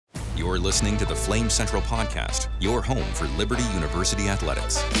You're listening to the Flame Central Podcast, your home for Liberty University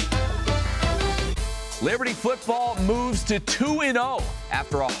athletics. Liberty football moves to 2-0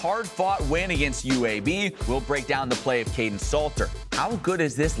 after a hard-fought win against UAB. We'll break down the play of Kaidon Salter. How good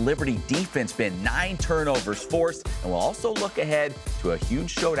has this Liberty defense been? 9 turnovers forced, and we'll also look ahead to a huge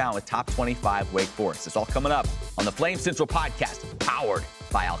showdown with top 25 Wake Forest. It's all coming up on the Flame Central Podcast, powered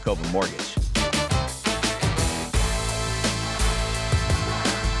by Alcova Mortgage.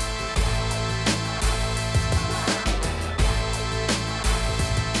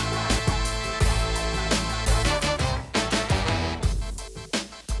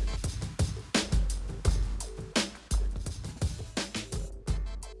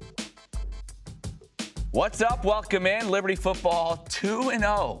 What's up? Welcome in. Liberty football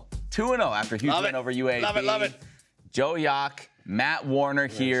 2-0. 2-0 after a huge win over UAB. Love it. Joe Yock, Matt Warner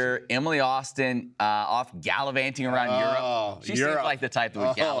here, Emily Austin off gallivanting around Europe. She seems like the type that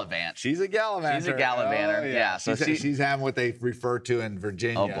would gallivant. She's a gallivanter. She's a gallivanter. Yeah. So she's having what they refer to in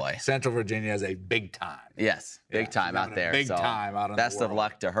Virginia, oh boy, Central Virginia, as a big time. Yes, big time out there. Big time out in the world. Best of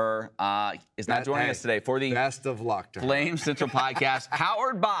luck to her. Is not joining us today for the best of luck to her. Flame Central Podcast,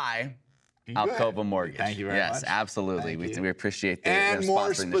 powered by Alcova Mortgage. Thank you very much. Yes, absolutely. We appreciate the and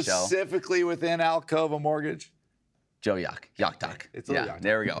sponsoring the show. more specifically within Alcova Mortgage, Joe Yock. Yock Talk. It's a Yock.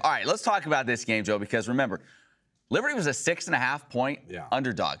 There we go. All right, let's talk about this game, Joe, because remember, Liberty was a 6.5-point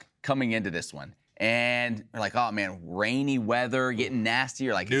underdog coming into this one. And we're like, oh, man, rainy weather, getting nasty.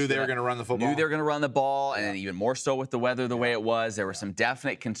 You're like, knew they were going to run the football. Knew they were going to run the ball, and then even more so with the weather the way it was. There were some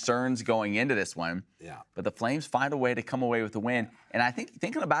definite concerns going into this one. Yeah. But the Flames find a way to come away with the win. And I think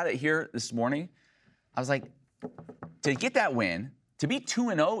thinking about it here this morning, I was like, to get that win, to be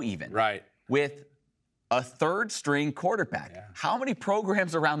 2-0 even. Right. With a third-string quarterback. Yeah. How many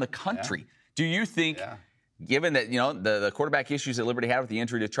programs around the country do you think, given that, the quarterback issues that Liberty had with the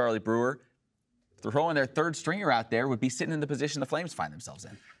injury to Charlie Brewer, throwing their third stringer out there would be sitting in the position the Flames find themselves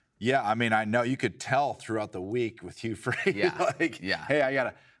in? Yeah, I mean, I know you could tell throughout the week with Hugh Freeze. Hey, I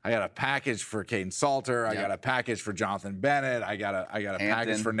got a package for Kaidon Salter. I got a package for Jonathan Bennett. I got a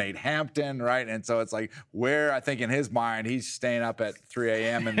package for Nate Hampton, right? And so it's like, where I think in his mind he's staying up at 3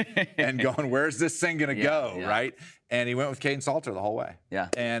 a.m. and going, where's this thing gonna go, right? And he went with Kaidon Salter the whole way. Yeah.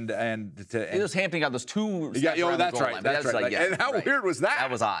 And those Hampton got those two. That's right. That's right. And how weird was that?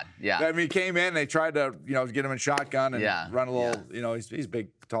 That was odd. Yeah. I mean, he came in. They tried to get him in shotgun and run a little. He's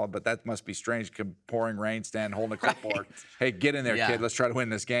big, tall, but that must be strange. Pouring rain, holding a clipboard. Hey, get in there, kid. Let's try to win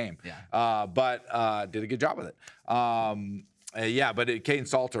this game. Yeah. But did a good job with it. But Kaidon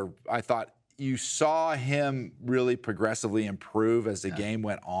Salter, I thought you saw him really progressively improve as the game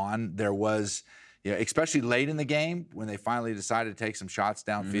went on. There was. Especially late in the game when they finally decided to take some shots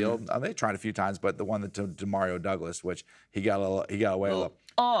downfield. Mm-hmm. They tried a few times, but the one that to Demario Douglas, which he got away a little.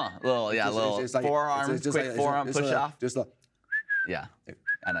 Quick forearm push off. Yeah.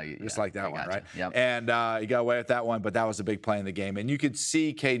 I know you. Just like that one, right? Yep. And he got away with that one, but that was a big play in the game. And you could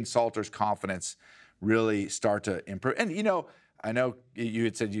see Kaidon Salter's confidence really start to improve. And, I know you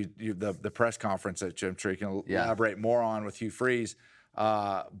had said the press conference that I'm sure you can elaborate more on with Hugh Freeze,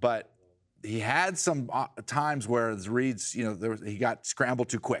 but he had some times where the reads, he got scrambled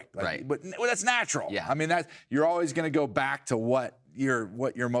too quick. Right. But that's natural. Yeah. I mean, you're always going to go back to what you're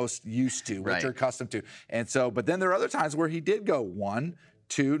most used to, what you're accustomed to. And so, but then there are other times where he did go 1,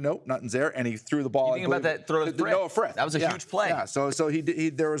 2, nope, nothing's there, and he threw the ball. You think about that throw to Noah Frith. That was a huge play. Yeah. So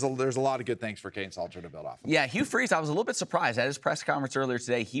there's a lot of good things for Kaidon Salter to build off of. Yeah, Hugh Freeze, I was a little bit surprised at his press conference earlier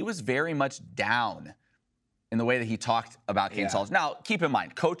today. He was very much down in the way that he talked about Kaidon Salter. Now, keep in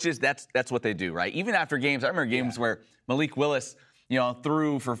mind, coaches, that's what they do, right? Even after games, I remember games where Malik Willis,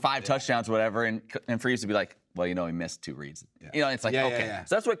 threw for 5 touchdowns or whatever, and Freeze would be like, well, he missed 2 reads. It's like, okay.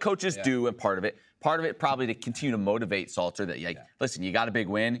 So that's what coaches do, and part of it probably to continue to motivate Salter that, listen, you got a big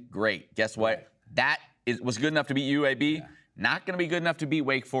win, great. Guess what? Right. That was good enough to beat UAB. Not going to be good enough to beat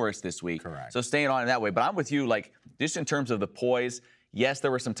Wake Forest this week. Correct. So staying on it that way. But I'm with you, just in terms of the poise, yes, there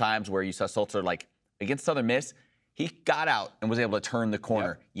were some times where you saw Salter, against Southern Miss, he got out and was able to turn the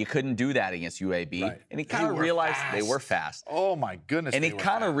corner. Yep. You couldn't do that against UAB. Right. And he kind of realized they were fast. Oh, my goodness. And he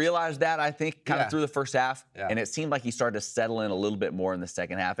kind of realized that, I think, through the first half. Yeah. And it seemed like he started to settle in a little bit more in the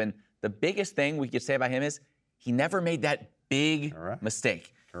second half. And the biggest thing we could say about him is he never made that big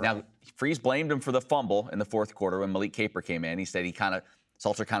mistake. Correct. Now, Freeze blamed him for the fumble in the fourth quarter when Malik Caper came in. He said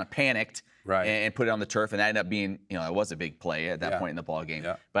Salter kind of panicked and put it on the turf. And that ended up being, it was a big play at that point in the ball game.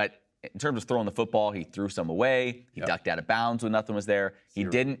 Yeah. But in terms of throwing the football, he threw some away. He ducked out of bounds when nothing was there. He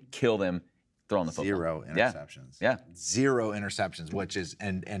didn't kill them throwing the football. 0 interceptions. Yeah. 0 interceptions, which is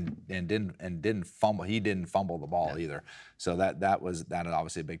and didn't fumble. He didn't fumble the ball either. So that was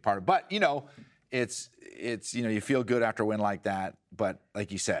obviously a big part of it. But it's you feel good after a win like that. But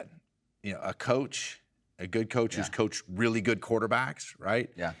like you said, a good coach who's coached really good quarterbacks, right?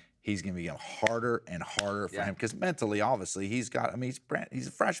 Yeah. He's going to be harder and harder for him because mentally, obviously, he's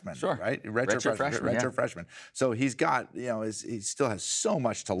a freshman, right? Redshirt freshman. So he's got, he still has so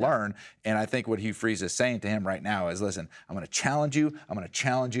much to learn. And I think what Hugh Freeze is saying to him right now is, listen, I'm going to challenge you,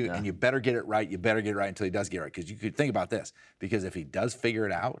 and you better get it right. You better get it right until he does get it right. Because you could think about this, because if he does figure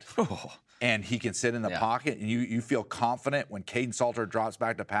it out, and he can sit in the pocket, and you feel confident when Kaidon Salter drops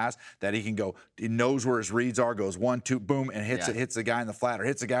back to pass that he can go, he knows where his reads are, goes 1, 2, boom, and hits the guy in the flat or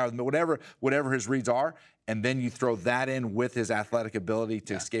hits the guy with whatever his reads are, and then you throw that in with his athletic ability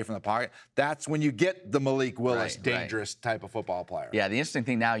to escape from the pocket. That's when you get the Malik Willis dangerous type of football player. Yeah, the interesting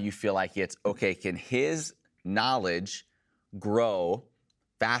thing now, you feel like it's, okay, can his knowledge grow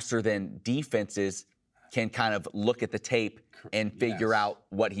faster than defenses can kind of look at the tape and figure out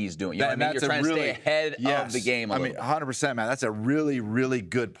what he's doing? You know what I mean? You're trying to stay ahead of the game a little bit. 100%, man. That's a really, really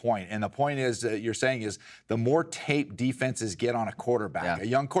good point. And the point is that you're saying is the more tape defenses get on a quarterback, a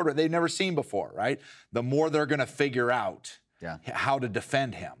young quarterback they've never seen before, right? The more they're going to figure out how to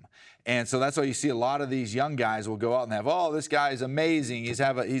defend him. And so that's why you see a lot of these young guys will go out and have, oh, this guy is amazing. He's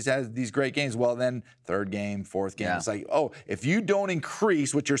had these great games. Well, then third game, fourth game, it's like, oh, if you don't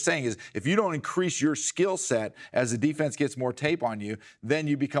increase, what you're saying is, if you don't increase your skill set as the defense gets more tape on you, then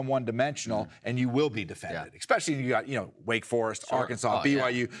you become one-dimensional and you will be defended. Especially if you got, Wake Forest, Arkansas,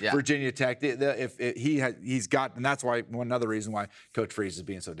 BYU, Virginia Tech. He's got, and that's why one other reason why Coach Freeze is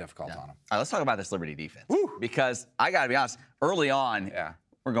being so difficult on him. All right, let's talk about this Liberty defense. Because I got to be honest, early on,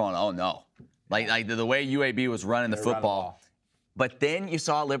 we're going, oh no. Like the way UAB was running the football. But then you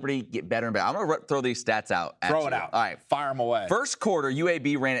saw Liberty get better and better. I'm going to throw these stats out. Throw it out. All right. Fire them away. First quarter,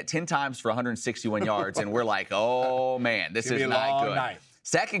 UAB ran it 10 times for 161 yards, and we're like, oh, man, this is not good. Night.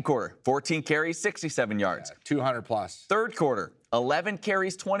 Second quarter, 14 carries, 67 yards. 200 plus. Third quarter, 11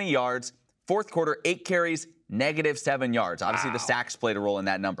 carries, 20 yards. Fourth quarter, 8 carries, -7 yards. Obviously, the sacks played a role in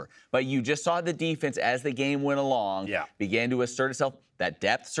that number. But you just saw the defense, as the game went along, began to assert itself. That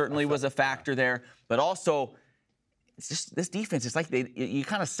depth certainly was a factor there. But also, it's just this defense, it's like you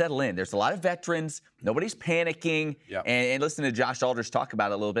kind of settle in. There's a lot of veterans. Nobody's panicking. And listen to Josh Aldridge talk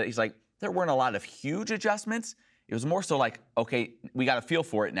about it a little bit. He's like, there weren't a lot of huge adjustments. It was more so like, okay, we got a feel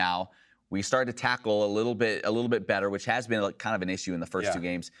for it now. We started to tackle a little bit better, which has been kind of an issue in the first 2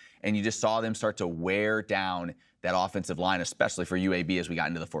 games. And you just saw them start to wear down that offensive line, especially for UAB as we got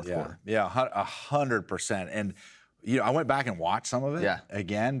into the fourth quarter. Yeah, 100%. And I went back and watched some of it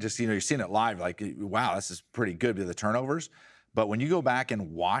again. Just you're seeing it live, like, wow, this is pretty good with the turnovers. But when you go back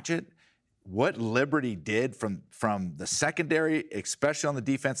and watch it, what Liberty did from the secondary, especially on the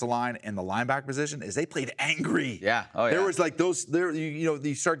defensive line and the linebacker position, is they played angry. There was like those.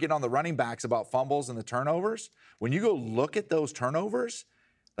 You start getting on the running backs about fumbles and the turnovers. When you go look at those turnovers,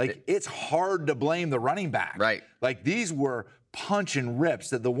 it's hard to blame the running back. Right. Like these were punch and rips.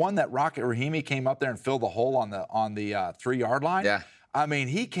 That the one that Rocket Rahimi came up there and filled the hole on the 3-yard line. I mean,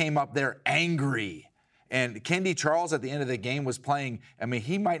 he came up there angry. And Kendi Charles at the end of the game was playing. I mean,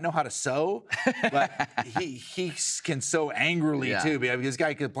 he might know how to sew, but he can sew angrily too. Because this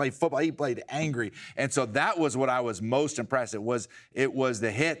guy could play football. He played angry, and so that was what I was most impressed. It was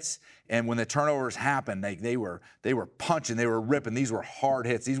the hits, and when the turnovers happened, they were punching, they were ripping. These were hard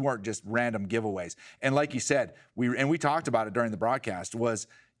hits. These weren't just random giveaways. And like you said, we talked about it during the broadcast. Was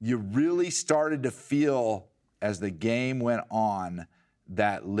you really started to feel as the game went on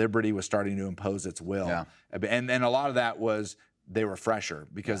that Liberty was starting to impose its will. And a lot of that was they were fresher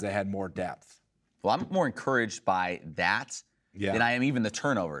because they had more depth. Well, I'm more encouraged by that than I am even the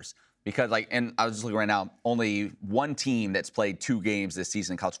turnovers. Because, and I was just looking right now, only one team that's played 2 games this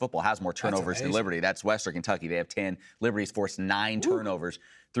season in college football has more turnovers than Liberty. That's Western Kentucky. They have 10. Liberty's forced 9 turnovers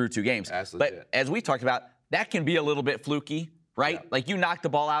through 2 games. But as we talked about, that can be a little bit fluky. Right? Like you knock the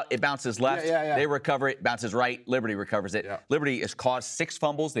ball out, it bounces left. They recover it, bounces right. Liberty recovers it. Liberty has caused 6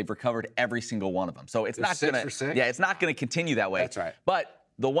 fumbles. They've recovered every single one of them. So it's not going to. It's not going to continue that way. That's right. But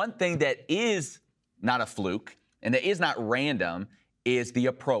the one thing that is not a fluke and that is not random is the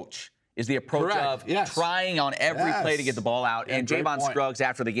approach. Is the approach of trying on every play to get the ball out. And Javon Scruggs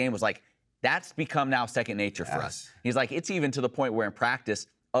after the game was like, that's become now second nature for us. He's like, it's even to the point where in practice,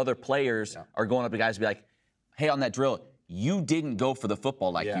 other players are going up to guys and be like, hey, on that drill, you didn't go for the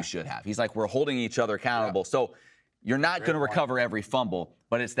football like you should have. He's like, we're holding each other accountable. So you're not going to recover every fumble,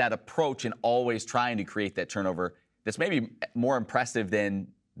 but it's that approach and always trying to create that turnover that's maybe more impressive than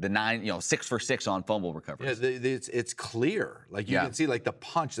the 6 for 6 on fumble recoveries. Yeah, it's clear. Like you can see like the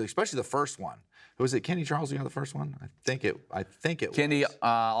punch, especially the first one. Was it Kenny Charles who got the first one? I think it Kenny, was.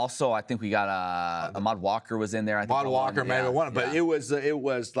 also, I think we got Ahmad Walker was in there. Ahmad Walker maybe won, but it was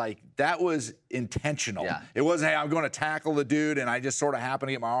like that was intentional. Yeah. It wasn't, hey, I'm going to tackle the dude and I just sort of happened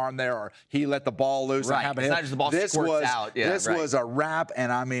to get my arm there, or he let the ball loose. Right. And it's not just the ball squirts out. Yeah, this was a wrap,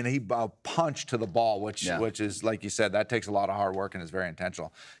 and I mean, he punched to the ball, which is, like you said, that takes a lot of hard work and is very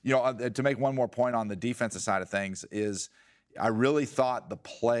intentional. To make one more point on the defensive side of things is, I really thought the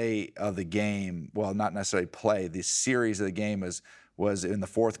play of the game, well, not necessarily play, the series of the game was in the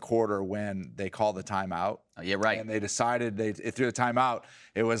fourth quarter when they called the timeout. Oh, yeah, right. And they decided they threw the timeout.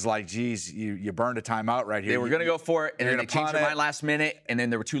 It was like, geez, you burned a timeout right here. They were going to go for it, and then they changed their mind last minute, and then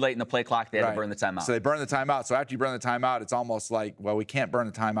they were too late in the play clock. They had to burn the timeout. So they burned the timeout. So after you burn the timeout, it's almost like, well, we can't burn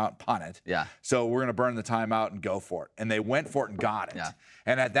the timeout and punt it. Yeah. So we're going to burn the timeout and go for it. And they went for it and got it. Yeah.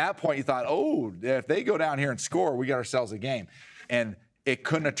 And at that point, you thought, oh, if they go down here and score, we got ourselves a game. And it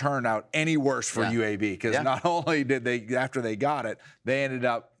couldn't have turned out any worse for UAB, because not only did they, after they got it, they ended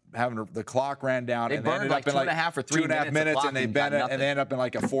up having the clock ran down. They burned like 2.5 or 3 minutes, and they bent it, and they ended up in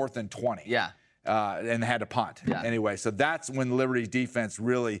like a 4th and 20. Yeah. And had to punt. Yeah. Anyway, so that's when Liberty's defense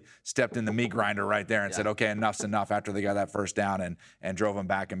really stepped in the meat grinder right there and said, okay, enough's enough, after they got that first down and drove them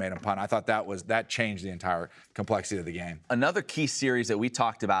back and made them punt. I thought that changed the entire complexity of the game. Another key series that we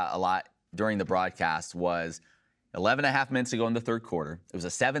talked about a lot during the broadcast was 11 and a half minutes to go in the third quarter. It was a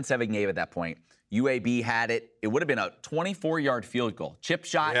 7-7 game at that point. UAB had it. It would have been a 24-yard field goal. Chip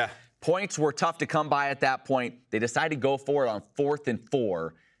shot. Yeah. Points were tough to come by at that point. They decided to go for it on 4th and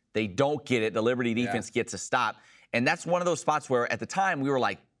 4. They don't get it. The Liberty defense gets a stop. And that's one of those spots where at the time we were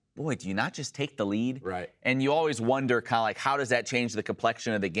like, boy, do you not just take the lead? Right. And you always wonder kind of like, how does that change the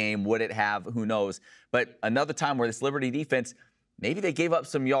complexion of the game? Would it have? Who knows? But another time where this Liberty defense, maybe they gave up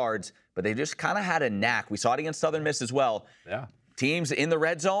some yards, but they just kind of had a knack. We saw it against Southern Miss as well. Yeah. Teams in the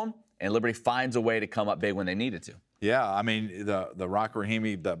red zone, and Liberty finds a way to come up big when they needed to. Yeah, I mean, the Rock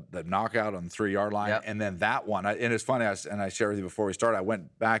Rahimi, the knockout on the 3-yard line, and then that one. And it's funny, I shared with you before we started, I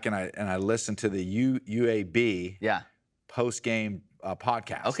went back and I listened to the UAB post-game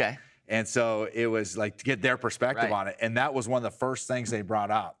podcast. Okay. And so it was like to get their perspective on it. And that was one of the first things they brought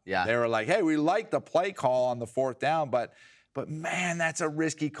up. Yeah. They were like, hey, we like the play call on the 4th down, but man, that's a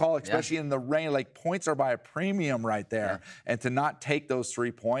risky call, especially in the rain. Like, points are by a premium right there. Yeah. And to not take those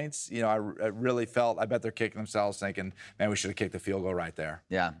 3 points, I really felt, I bet they're kicking themselves thinking, man, we should have kicked the field goal right there.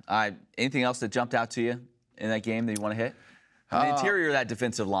 Yeah. Anything else that jumped out to you in that game that you want to hit? The interior of that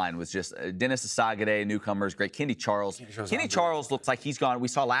defensive line was just Dennis Asagade, newcomers, great. Kenny Charles. Kenny Charles looks like he's gone. We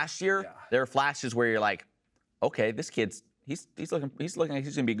saw last year, there are flashes where you're like, okay, this kid's, he's looking like he's going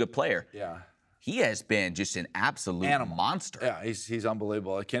to be a good player. Yeah. He has been just an absolute monster. Yeah, he's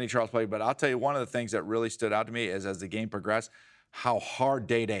unbelievable. Kenny Charles played, but I'll tell you, one of the things that really stood out to me is, as the game progressed, how hard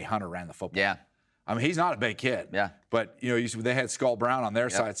Day Hunter ran the football. Yeah. I mean, he's not a big kid. Yeah. But, they had Skull Brown on their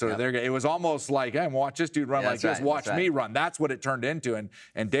side, so it was almost like, hey, watch this dude run like this. Watch me run. That's what it turned into.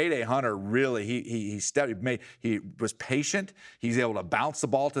 And Day Hunter really, he was patient. He's able to bounce the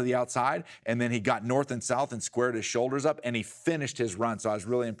ball to the outside, and then he got north and south and squared his shoulders up, and he finished his run. So I was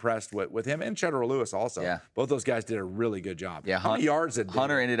really impressed with him, and Cheddar Lewis also. Yeah. Both those guys did a really good job. Yeah. How many yards did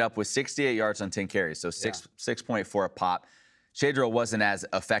Hunter ended up with 68 yards on 10 carries, so 6.4 a pop. Shadro wasn't as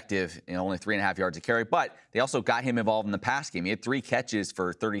effective, only 3.5 yards a carry, but they also got him involved in the pass game. He had 3 catches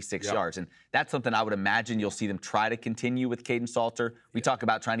for 36 yards, and that's something I would imagine you'll see them try to continue with Kaidon Salter. We talk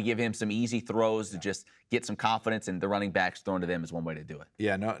about trying to give him some easy throws to just get some confidence, and the running backs thrown to them is one way to do it.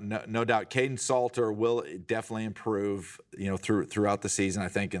 Yeah, no doubt. Kaidon Salter will definitely improve, throughout the season, I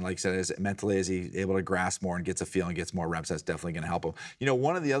think, and like I said, mentally as he's able to grasp more and gets a feel and gets more reps, that's definitely going to help him.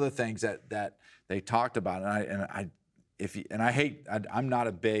 One of the other things that they talked about, I'm not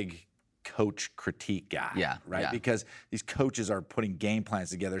a big coach critique guy, right? Yeah. Because these coaches are putting game plans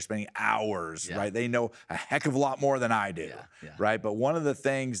together, spending hours, right? They know a heck of a lot more than I do, right? But one of the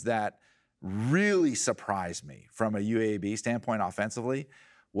things that really surprised me from a UAB standpoint offensively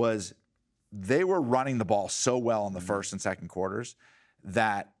was they were running the ball so well in the first and second quarters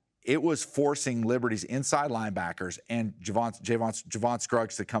that it was forcing Liberty's inside linebackers and Javon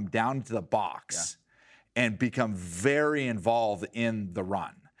Scruggs to come down into the box and become very involved in the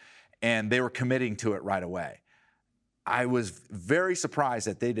run. And they were committing to it right away. I was very surprised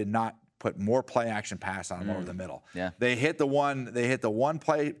that they did not put more play action pass on them over the middle. Yeah. They hit the one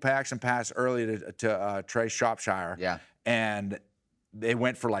play action pass early to Trey Shropshire. Yeah. And they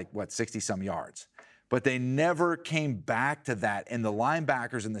went for 60 some yards. but they never came back to that. And the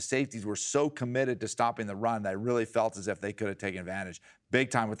linebackers and the safeties were so committed to stopping the run that I really felt as if they could have taken advantage big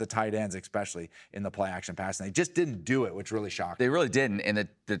time with the tight ends, especially in the play-action pass. And they just didn't do it, which really shocked me. They really didn't. And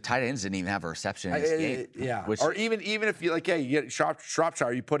the tight ends didn't even have a reception in this game. Yeah. Or even if you, you get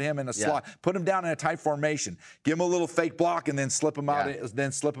Shropshire, you put him in a slot, put him down in a tight formation, give him a little fake block, and then slip him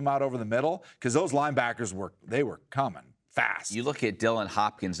out over the middle, because those linebackers were coming fast. You look at Dylan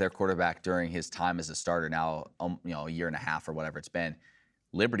Hopkins, their quarterback, during his time as a starter now, a year and a half or whatever it's been.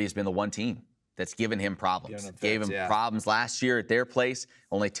 Liberty has been the one team that's given him problems. Gave him problems last year at their place,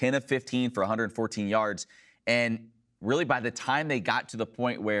 only 10 of 15 for 114 yards. And really, by the time they got to the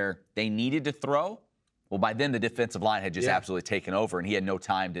point where they needed to throw, well, by then the defensive line had just absolutely taken over, and he had no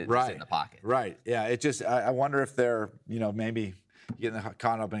time to sit in the pocket. Right. Yeah. It just, I wonder if they're, maybe getting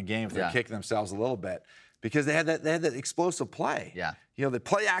caught up in a game, if they're kicking themselves a little bit, because they had that explosive play. Yeah. The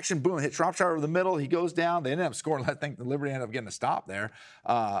play action, boom, hit Shropshire over the middle. He goes down. They ended up scoring. I think the Liberty ended up getting a stop there.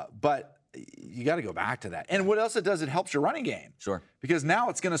 But you got to go back to that. And what else it does, it helps your running game. Sure. Because now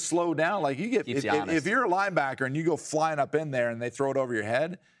it's going to slow down. Like if you're a linebacker and you go flying up in there and they throw it over your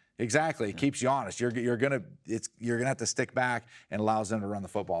head, exactly, it keeps you honest. You're gonna have to stick back, and allows them to run the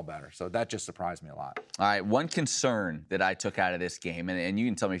football better. So that just surprised me a lot. All right, one concern that I took out of this game, and you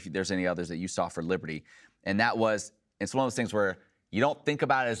can tell me if there's any others that you saw for Liberty, and that was, it's one of those things where you don't think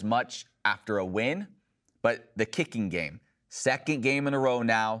about it as much after a win, but the kicking game. Second game in a row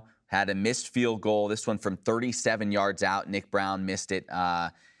now. Had a missed field goal. This one from 37 yards out. Nick Brown missed it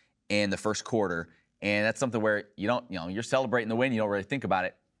in the first quarter. And that's something where you're celebrating the win. You don't really think about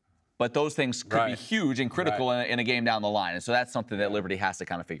it. But those things could be huge and critical in a game down the line. And so that's something that Liberty has to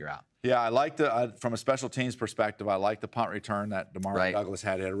kind of figure out. Yeah, I like from a special teams perspective, I like the punt return that DeMario Douglas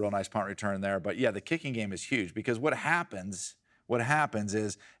had. He had a real nice punt return there. But, yeah, the kicking game is huge, because what happens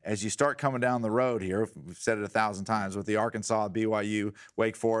is, as you start coming down the road here, we've said it 1,000 times, with the Arkansas, BYU,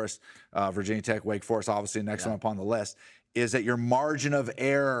 Wake Forest, Virginia Tech, Wake Forest, obviously next one up on the list, is that your margin of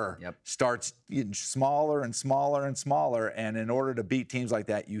error starts getting smaller and smaller and smaller. And in order to beat teams like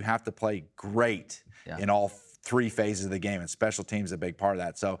that, you have to play great in all three phases of the game, and special teams is a big part of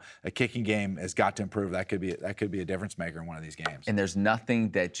that. So a kicking game has got to improve. That could be a difference maker in one of these games. And there's nothing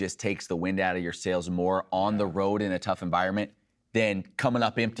that just takes the wind out of your sails more on the road in a tough environment than coming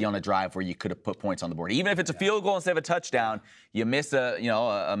up empty on a drive where you could have put points on the board. Even if it's a field goal instead of a touchdown, you miss a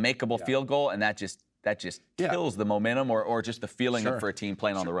makeable field goal, and that just kills the momentum or just the feeling for a team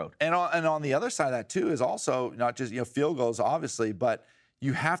playing on the road. And on the other side of that too is also not just field goals, obviously, but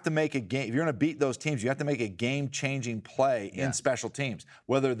you have to make a game. If you're going to beat those teams, you have to make a game-changing play in special teams,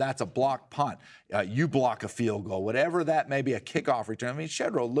 whether that's a block punt, you block a field goal, whatever that may be, a kickoff return. I mean,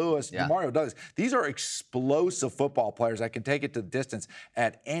 Shedro Lewis, DeMario Douglas, these are explosive football players that can take it to the distance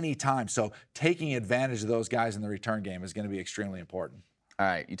at any time. So taking advantage of those guys in the return game is going to be extremely important. All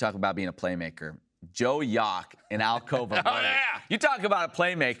right, you talk about being a playmaker. Joe Yock in Alcova. You talk about a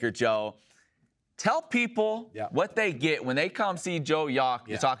playmaker, Joe. Tell people what they get when they come see Joe Yock.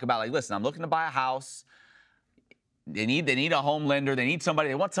 You talk about, listen, I'm looking to buy a house. They need a home lender. They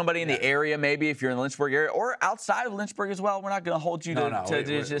want somebody in the area, maybe if you're in the Lynchburg area or outside of Lynchburg as well. We're not going to hold you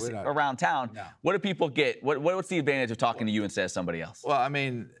just around town. No. What do people get? What's the advantage of talking to you instead of somebody else? Well, I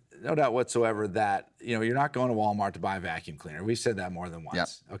mean, no doubt whatsoever that, you're not going to Walmart to buy a vacuum cleaner. We've said that more than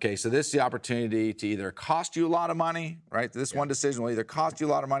once. Okay, so this is the opportunity to either cost you a lot of money, right? This one decision will either cost you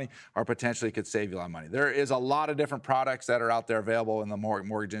a lot of money or potentially could save you a lot of money. There is a lot of different products that are out there available in the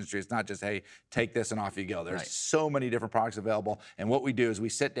mortgage industry. It's not just, hey, take this and off you go. There's so many different products available. And what we do is we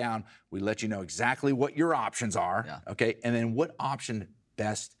sit down, we let you know exactly what your options are, okay? And then what option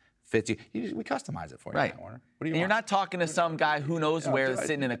best fits you. We customize it for you, Matt Warner. What do you want? You're not talking to some guy who knows where that's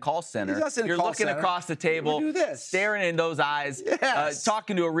sitting in a call center. You're looking across the table, staring in those eyes,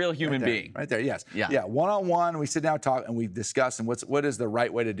 talking to a real human being. Right there, yes. Yeah, one-on-one, we sit down and talk, and we discuss and what is the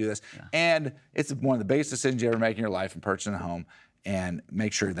right way to do this. And it's one of the biggest decisions you ever make in your life in purchasing a home. And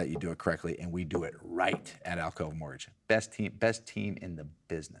make sure that you do it correctly, and we do it right at Alcova Mortgage. Best team in the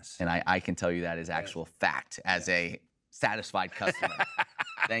business. And I can tell you that is actual fact as a satisfied customer.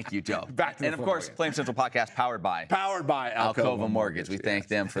 Thank you, Joe. And, of course, Flame Central Podcast powered by Alcova Mortgage. We thank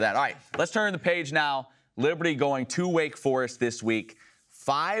them for that. All right, let's turn the page now. Liberty going to Wake Forest this week.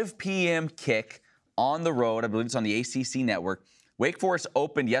 5 p.m. kick on the road. I believe it's on the ACC network. Wake Forest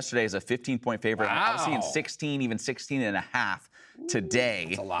opened yesterday as a 15-point favorite. I was seeing 16, even 16 and a half today.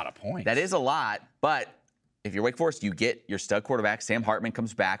 That's a lot of points. That is a lot, but if you're Wake Forest, you get your stud quarterback. Sam Hartman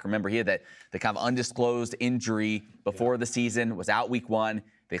comes back. Remember, he had the kind of undisclosed injury before the season, was out week 1.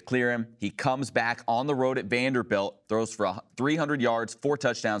 They clear him. He comes back on the road at Vanderbilt, throws for 300 yards, 4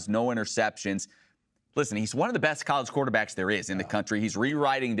 touchdowns, no interceptions. listen, he's one of the best college quarterbacks there is in the country. He's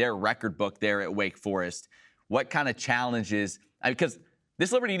rewriting their record book there at Wake Forest. What kind of challenges? Because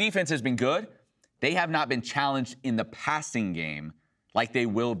this Liberty defense has been good. They have not been challenged in the passing game like they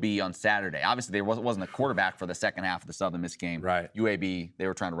will be on Saturday. Obviously, there wasn't a quarterback for the second half of the Southern Miss game. Right. UAB, they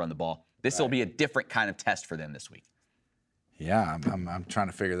were trying to run the ball. This will be a different kind of test for them this week. Yeah, I'm trying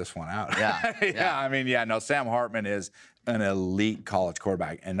to figure this one out. Yeah. I mean, Sam Hartman is an elite college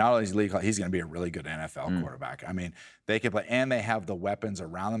quarterback. And not only is he elite, he's going to be a really good NFL quarterback. I mean, they can play, and they have the weapons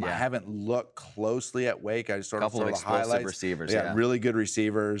around them. I haven't looked closely at Wake. I just sort of saw the highlights. Receivers. They got really good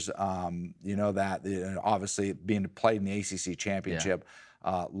receivers. Obviously being played in the ACC championship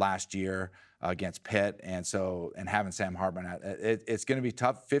last year against Pitt, and having Sam Hartman, it's going to be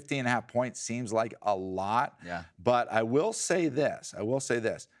tough. 50.5 points seems like a lot. Yeah. But I will say this.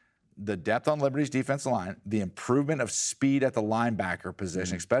 The depth on Liberty's defensive line, the improvement of speed at the linebacker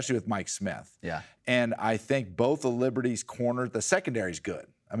position, especially with Mike Smith. Yeah. And I think both of Liberty's corners, the secondary's good.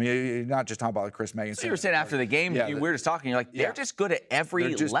 I mean, you're not just talking about Chris Megan. So you were saying after the game, we were just talking, you're like, they're just good at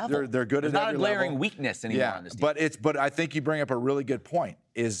every level. They're good at every level. There's not a glaring weakness anymore on this team. But I think you bring up a really good point,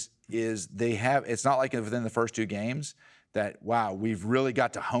 is they have, it's not like within the first 2 games that, wow, we've really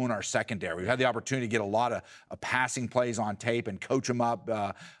got to hone our secondary. We've had the opportunity to get a lot of passing plays on tape and coach them up.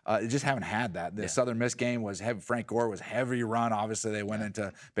 Just haven't had that. The Southern Miss game was heavy. Frank Gore was heavy run. Obviously, they went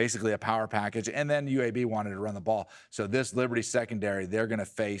into basically a power package, and then UAB wanted to run the ball. So this Liberty secondary, they're going to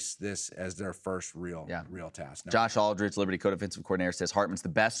face this as their first real task. No. Josh Aldridge, Liberty co-defensive coordinator, says Hartman's the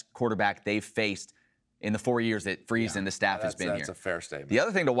best quarterback they've faced in the 4 years that Freeze and the staff has been here. That's a fair statement. The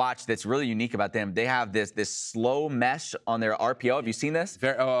other thing to watch that's really unique about them, they have this slow mesh on their RPO. Have you seen this?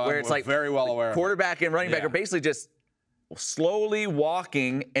 Where it's like very well aware. Quarterback and running back are basically just slowly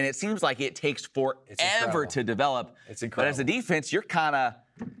walking, and it seems like it takes forever to develop. It's incredible. But as a defense, you're kind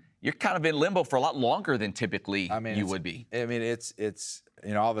of in limbo for a lot longer than typically you would be. I mean, it's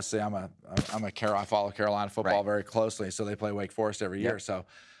obviously I follow Carolina football very closely, so they play Wake Forest every year. So.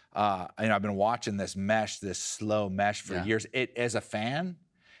 I've been watching this slow mesh for years. As a fan,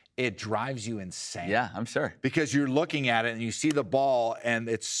 it drives you insane. Yeah, I'm sure. Because you're looking at it and you see the ball and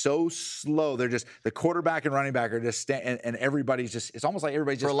it's so slow. They're just, the quarterback and running back are just and everybody's just, it's almost like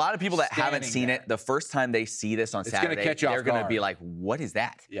everybody's just. For a lot of people that haven't seen it, the first time they see this on Saturday, they're going to be like, what is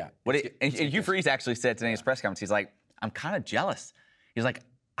that? Yeah. And Hugh Freeze actually said today in his press conference, he's like, I'm kind of jealous. He's like,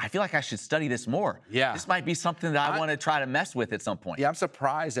 I feel like I should study this more. Yeah. This might be something that I want to try to mess with at some point. Yeah, I'm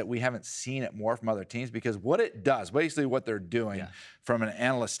surprised that we haven't seen it more from other teams, because what it does, basically what they're doing from an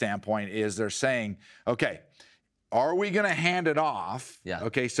analyst standpoint, is they're saying, okay, are we going to hand it off? Yeah.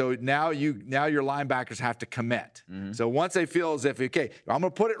 Okay, so now your linebackers have to commit. Mm-hmm. So once they feel as if, okay, I'm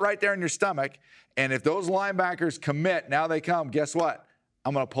going to put it right there in your stomach, and if those linebackers commit, now they come, guess what?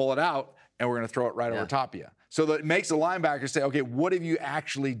 I'm going to pull it out, and we're going to throw it right over top of you. So that makes the linebacker say, okay, what have you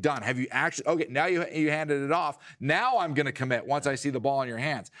actually done? Have you actually, okay, now you handed it off. Now I'm going to commit once I see the ball in your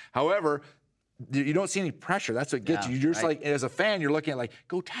hands. However, you don't see any pressure. That's what gets you. You're just like, as a fan, you're looking at like,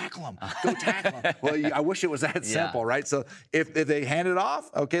 go tackle him. Go tackle him. Well, I wish it was that simple, right? So if they hand it off,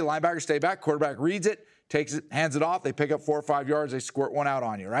 okay, linebacker stay back, quarterback reads it, takes it, hands it off, they pick up 4 or 5 yards, they squirt one out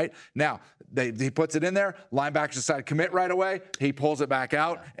on you, right? Now, he puts it in there, linebackers decide to commit right away, he pulls it back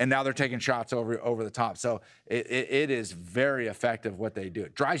out, and now they're taking shots over the top. So it is very effective what they do.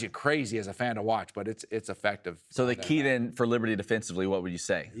 It drives you crazy as a fan to watch, but it's effective. So the key then for Liberty defensively, what would you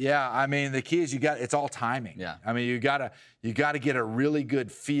say? Yeah, I mean, the key is it's all timing. Yeah. I mean, you gotta get a really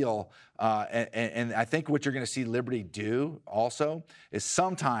good feel, and I think what you're going to see Liberty do also is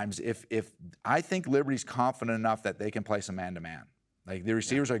sometimes if I think Liberty's confident enough that they can play some man-to-man. Like, the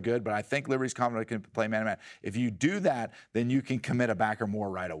receivers are good, but I think Liberty's confident they can play man-to-man. If you do that, then you can commit a backer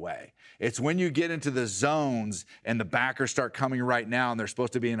more right away. It's when you get into the zones and the backers start coming right now and they're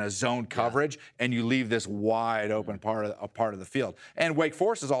supposed to be in a zone coverage and you leave this wide open part of the field. And Wake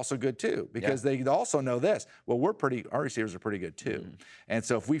Forest is also good too, because they also know this. Well, our receivers are pretty good too. Mm-hmm. And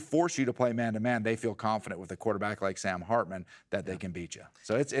so if we force you to play man-to-man, they feel confident with a quarterback like Sam Hartman that they can beat you.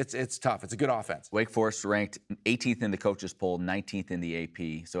 So it's tough. It's a good offense. Wake Forest ranked 18th in the coaches poll, 19th in the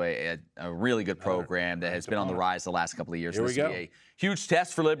AP. So a really good program that has been on the rise the last couple of years. Here we go. A huge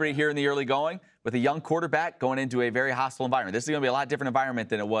test for Liberty here in the early going with a young quarterback going into a very hostile environment. This is going to be a lot different environment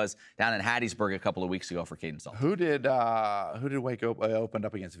than it was down in Hattiesburg a couple of weeks ago for Caden Salter. Who did Wake opened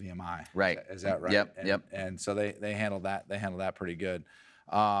up against VMI? Right. Is that right? Yep. And so they handled that. They handled that pretty good.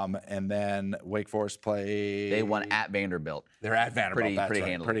 And then Wake Forest played. They won at Vanderbilt. They're at Vanderbilt. Pretty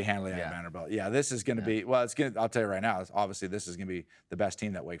handily. Pretty handily at Vanderbilt. Yeah, this is going to be. Well, I'll tell you right now. Obviously, this is going to be the best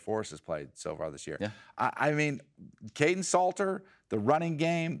team that Wake Forest has played so far this year. Yeah. I mean, Caden Salter, the running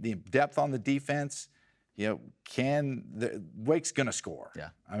game, the depth on the defense. Wake's going to score. Yeah.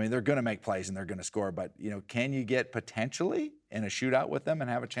 I mean, they're going to make plays and they're going to score, but can you get potentially in a shootout with them and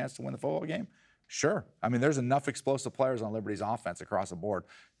have a chance to win the football game? Sure. I mean, there's enough explosive players on Liberty's offense across the board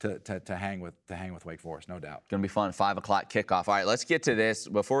to hang with Wake Forest, no doubt. Going to be fun. 5 o'clock kickoff. All right, let's get to this.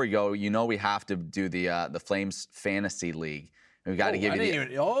 Before we go, we have to do the Flames Fantasy League. We've got to give you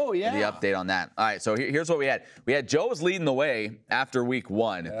the update on that. All right, so here's what we had. We had Joe was leading the way after week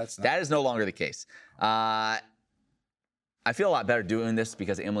 1. Yeah, that is no longer the case. I feel a lot better doing this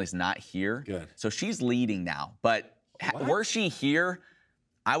because Emily's not here. Good. So she's leading now. But were she here,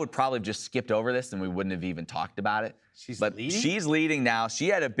 I would probably have just skipped over this and we wouldn't have even talked about it. She's leading now. She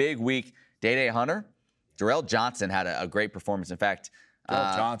had a big week. Day Hunter. Darrell Johnson had a great performance. In fact,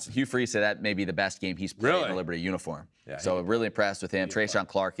 Hugh Freeze said that may be the best game he's played in a Liberty uniform. Yeah, so really impressed with him. Trayshawn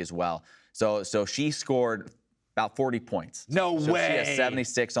Clark as well. So she scored about 40 points. No way. She has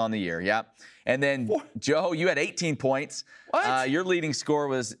 76 on the year. Yep. And then Joe, you had 18 points. What? Your leading score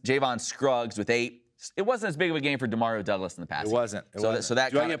was Javon Scruggs with 8. It wasn't as big of a game for Demario Douglas in the past. It wasn't. So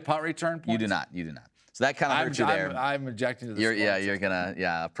that do I get punt return points? You do not. So that kind of hurt you there. I'm objecting to this. You're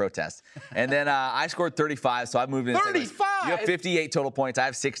gonna protest. And then I scored 35, so I've moved in. 35. You have 58 total points. I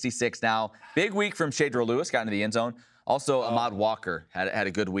have 66 now. Big week from Shadro Lewis, got into the end zone. Also, Ahmad Walker had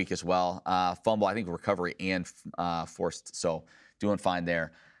a good week as well. Fumble, I think recovery and forced. So doing fine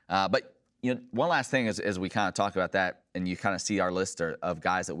there. But one last thing as we kind of talk about that, and you kind of see our list of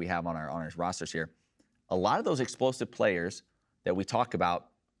guys that we have on our rosters here. A lot of those explosive players that we talk about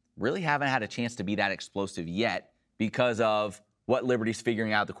really haven't had a chance to be that explosive yet because of what Liberty's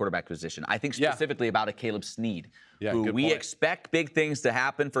figuring out at the quarterback position. I think specifically about a Caleb Snead, who we expect big things to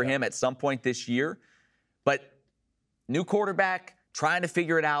happen for him at some point this year. But new quarterback, trying to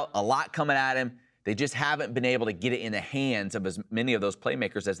figure it out, a lot coming at him. They just haven't been able to get it in the hands of as many of those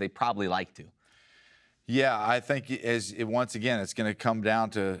playmakers as they probably like to. Yeah, I think once again, it's going to come down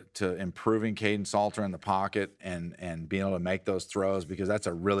to improving Kaidon Salter in the pocket and being able to make those throws, because that's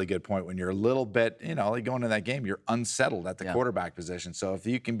a really good point. When you're a little bit, like going into that game, you're unsettled at the quarterback position. So if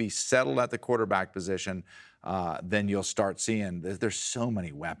you can be settled at the quarterback position, then you'll start seeing there's so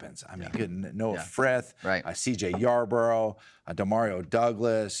many weapons. I mean, Noah Frith, C.J. Yarborough, Demario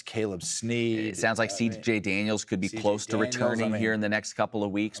Douglas, Caleb Snead. It sounds like C.J. Daniels could be close to returning here in the next couple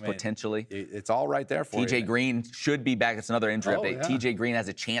of weeks, potentially. It's all right there for you. T.J. Green should be back. It's another injury update. Yeah. T.J. Green has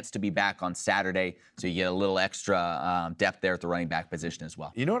a chance to be back on Saturday, so you get a little extra depth there at the running back position as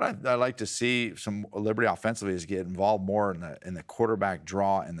well. You know what I'd like to see some Liberty offensively is get involved more in the quarterback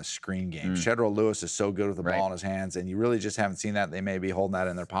draw and the screen game. Shedro Lewis is so good with the ball in his hands, and you really just haven't seen that. They may be holding that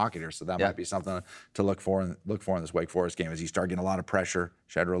in their pocket here, so that might be something to look for in this Wake Forest game as you start getting a lot of pressure.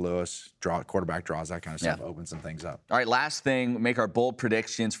 Shedro Lewis, quarterback draws, that kind of stuff opens some things up. All right, last thing, make our bold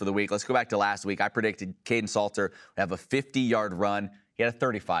predictions for the week. Let's go back to last week. I predicted Kaidon Salter would have a 50-yard run. He had a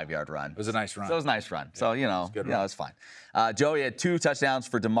 35-yard run. It was a nice run. So it was a nice run. Yeah, so, it's fine. Joey had 2 touchdowns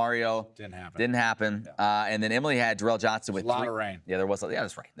for Demario. Didn't happen. Yeah. And then Emily had Darrell Johnson with 3. A lot of rain. Yeah, there was. Yeah,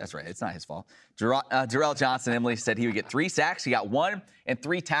 that's right. It's not his fault. Darrell Johnson, Emily said he would get 3 sacks. He got 1 and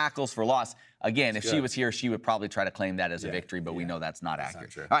 3 tackles for loss. Again, if she was here, she would probably try to claim that as a victory, but we know that's not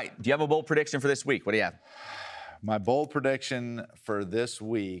accurate. All right, do you have a bold prediction for this week? What do you have? My bold prediction for this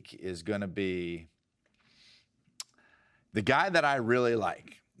week is going to be the guy that I really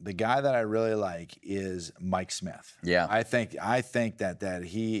like. The guy that I really like is Mike Smith. Yeah. I think that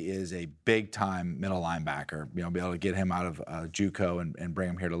he is a big-time middle linebacker. Be able to get him out of JUCO and bring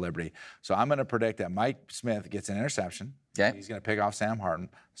him here to Liberty. So I'm going to predict that Mike Smith gets an interception. Okay. He's going to pick off Sam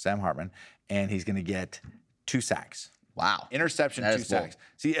Hartman, and he's going to get 2 sacks. Wow. Interception, 2 sacks.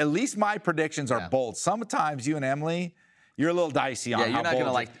 See, at least my predictions are bold. Sometimes you and Emily, you're a little dicey on how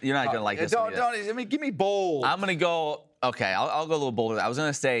bold. You're not going to like this. Give me bold. I'm going to go. Okay, I'll go a little bolder. I was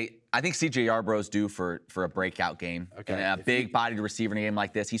going to say, I think C.J. Yarbrough's due for a breakout game. Okay. And a big-bodied receiver in a game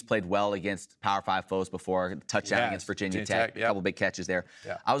like this. He's played well against Power 5 foes before. Touchdown against Virginia Tech. A couple big catches there.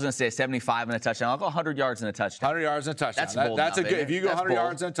 Yeah. I was going to say 75 and a touchdown. I'll go 100 yards and a touchdown. 100 yards and a touchdown. That's bold. That's a good. If you go 100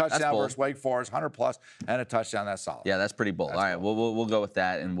 yards and a touchdown versus Wake Forest, 100 plus and a touchdown, that's solid. Yeah, that's pretty bold. All right, we'll go with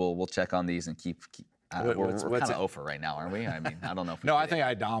that, and we'll check on these and keep. We're kind of over right now, aren't we? I mean, I don't know if I think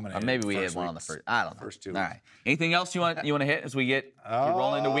I dominated. Or maybe we hit one on the first. I don't know. First 2. All right. Anything else you want to hit as we get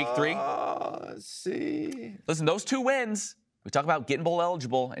rolling into week 3? Let's see. Listen, those 2 wins. We talk about getting bowl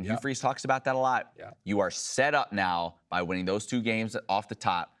eligible, and Hugh Freeze talks about that a lot. Yeah. You are set up now by winning those 2 games off the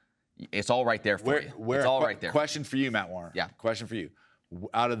top. It's all right there for you. It's all right there. Question for you, Matt Warner. Yeah. Question for you.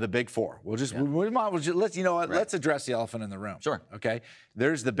 Out of the Big 4, let's address the elephant in the room. Sure. Okay.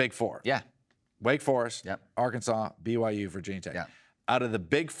 There's the Big 4. Yeah. Wake Forest, Arkansas, BYU, Virginia Tech. Yeah. out of the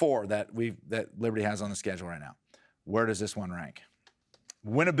big four that Liberty has on the schedule right now, where does this one rank?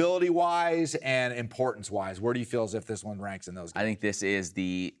 Winnability-wise and importance-wise, where do you feel as if this one ranks in those games? I think this is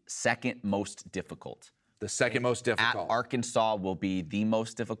the second most difficult. The second most difficult. At Arkansas will be the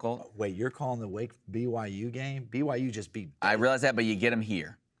most difficult. Wait, you're calling the Wake BYU game? BYU just beat. I realize that, but you get them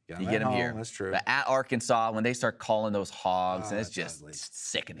here. You get them here. That's true. But at Arkansas, when they start calling those hogs, and it's just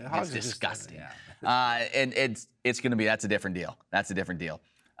sickening. It's disgusting. And it's going to be, that's a different deal. That's a different deal.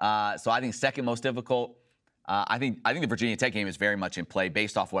 So I think second most difficult. I think the Virginia Tech game is very much in play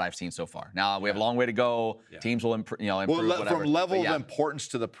based off what I've seen so far. Now we have a long way to go. Yeah. Teams will improve. Whatever. From level of importance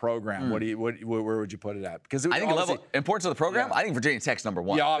to the program, where would you put it at? Because I think the level importance of the program. Yeah. I think Virginia Tech's number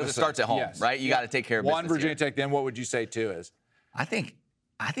one. Yeah, because it starts at home, right? You got to take care of business. One Virginia Tech. Then what would you say two is? I think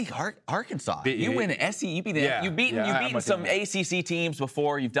Arkansas. You win an SEC. You've beaten some ACC teams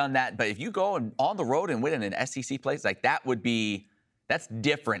before. You've done that. But if you go on the road and win in an SEC place, like that would be. That's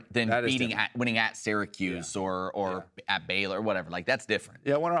different than winning at Syracuse or at Baylor or whatever. Like, that's different.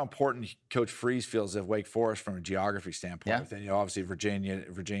 Yeah, I wonder how important Coach Freeze feels of Wake Forest from a geography standpoint. Yeah. Then, obviously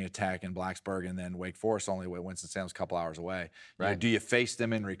Virginia Tech and Blacksburg, and then Wake Forest only Winston-Salem's a couple hours away. Right. Do you face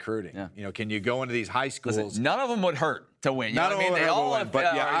them in recruiting? Yeah. Can you go into these high schools? Listen, none of them would hurt to win. None of them would win. But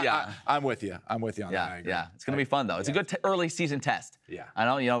I'm with you. I'm with you on that. Yeah. It's going to be fun, though. It's a good early season test. Yeah. I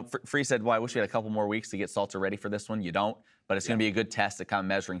know, Freeze said, well, I wish we had a couple more weeks to get Salter ready for this one. You don't. But it's going to be a good test, a kind of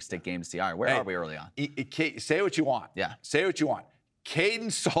measuring stick game to see, all right, where are we early on? Say what you want. Yeah. Say what you want.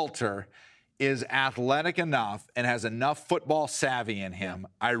 Caden Salter is athletic enough and has enough football savvy in him,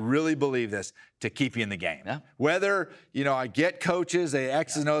 I really believe this, to keep you in the game. Yeah. Whether, I get coaches, they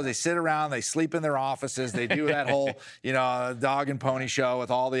X's and O's, they sit around, they sleep in their offices, they do that whole, dog and pony show with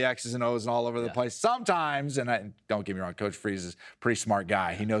all the X's and O's and all over the place. Sometimes, and don't get me wrong, Coach Freeze is a pretty smart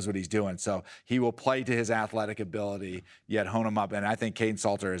guy. He knows what he's doing. So he will play to his athletic ability, yet hone him up. And I think Caden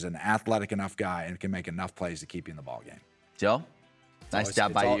Salter is an athletic enough guy and can make enough plays to keep you in the ball game. Joe? Nice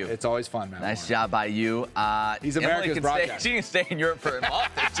job by you. It's always fun, man. Nice job by you. He's America's broadcaster. She can stay in Europe for a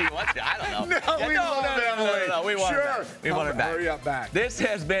month if she wants to. I don't know. We want Emily. No, we want her back. We want her back. Hurry up back. This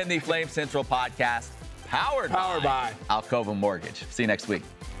has been the Flame Central podcast, powered by Alcova Mortgage. See you next week.